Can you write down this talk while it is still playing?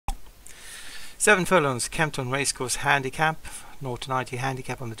7 furlongs, Kempton Racecourse handicap, 0 to 90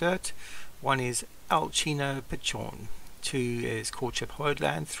 handicap on the dirt. 1 is El Chino Pichon. 2 is Courtship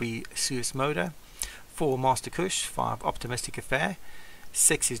Hoidland. 3 Suis Motor. 4 Master Kush. 5 Optimistic Affair.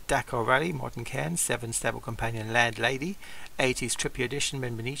 6 is Dakar Rally, Martin Cairn. 7 Stable Companion Land Lady. 8 is Trippy Edition,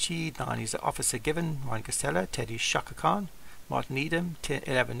 Ben Benici. 9 is Officer Given, Ryan Costello. 10 is Shaka Khan, Martin Needham.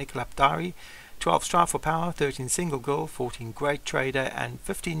 11 Nicola Dari. 12 Strive for Power. 13 Single Goal. 14 Great Trader. And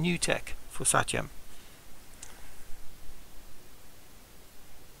 15 New Tech for Satyam.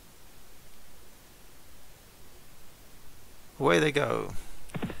 Away they go.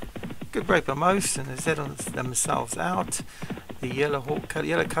 Good break by most, and they settled themselves out. The yellow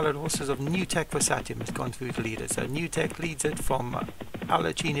coloured horses of New Tech for Satyam has gone through the leader. So New Tech leads it from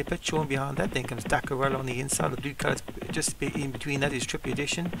Alachini Pitchorn behind that. Then comes Dakarella on the inside. The blue colours just in between that is Trippy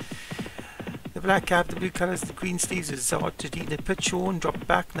Edition. The black cap, the blue colours, the green sleeves is Zartadina Pitchorn. Drop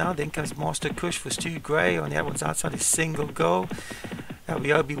back now. Then comes Master Kush for Stu Gray. On the other one's outside is Single Goal. That'll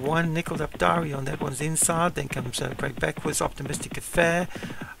be Obi-Wan, Nickel Up Dari on that one's inside. Then comes Greg Beckwood's Optimistic Affair.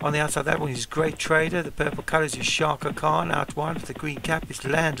 On the outside that one is Great Trader. The purple colours is Shaka Khan. Out wide with the green cap is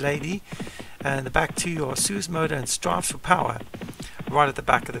Land Lady. And the back two are Suez Motor and Strives for Power. Right at the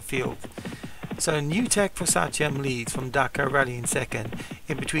back of the field. So New Tech for Satyam leads from Dakar Rally in second.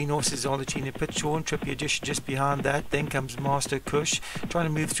 In between horses Olachina Pitchorn, Trippy Edition just behind that. Then comes Master Kush trying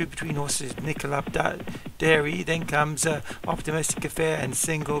to move through between horses Nicola Dairy. Then comes Optimistic Affair and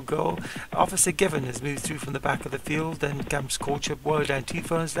Single Goal. Officer Given has moved through from the back of the field. Then comes Courtship World and 2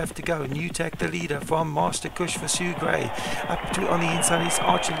 furlongs left to go. New Tech the leader from Master Kush for Sue Gray. Up to on the inside is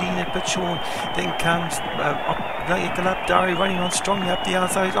Archelina Pitchorn. Then comes Nicola Dairy running on strongly up the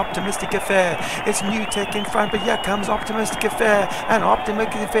outside is Optimistic Affair. It's New Tech in front, but here comes Optimistic Affair, and Optimistic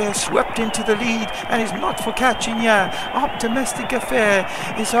Affair swept into the lead and is not for catching here. Optimistic Affair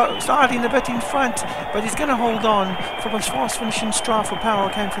is starting a bit in front, but he's going to hold on from a fast finishing Strive for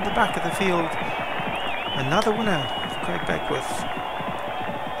Power came from the back of the field. Another winner, Craig Beckwith.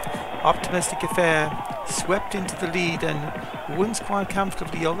 Optimistic Affair swept into the lead and wins quite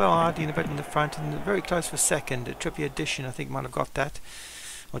comfortably, although hardly a bit in the front, and very close for second. A Trippy Edition, I think, might have got that.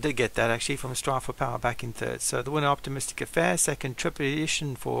 Or did get that actually from a Strive for Power back in third. So the winner Optimistic Affair, second Trippy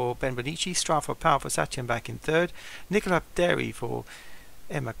Edition for Ben Benici, Strive for Power for Satyam back in third, Nicola Dairy for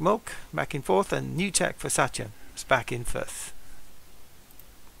Emma Milk back in fourth, and New Tech for Satyam is back in fifth.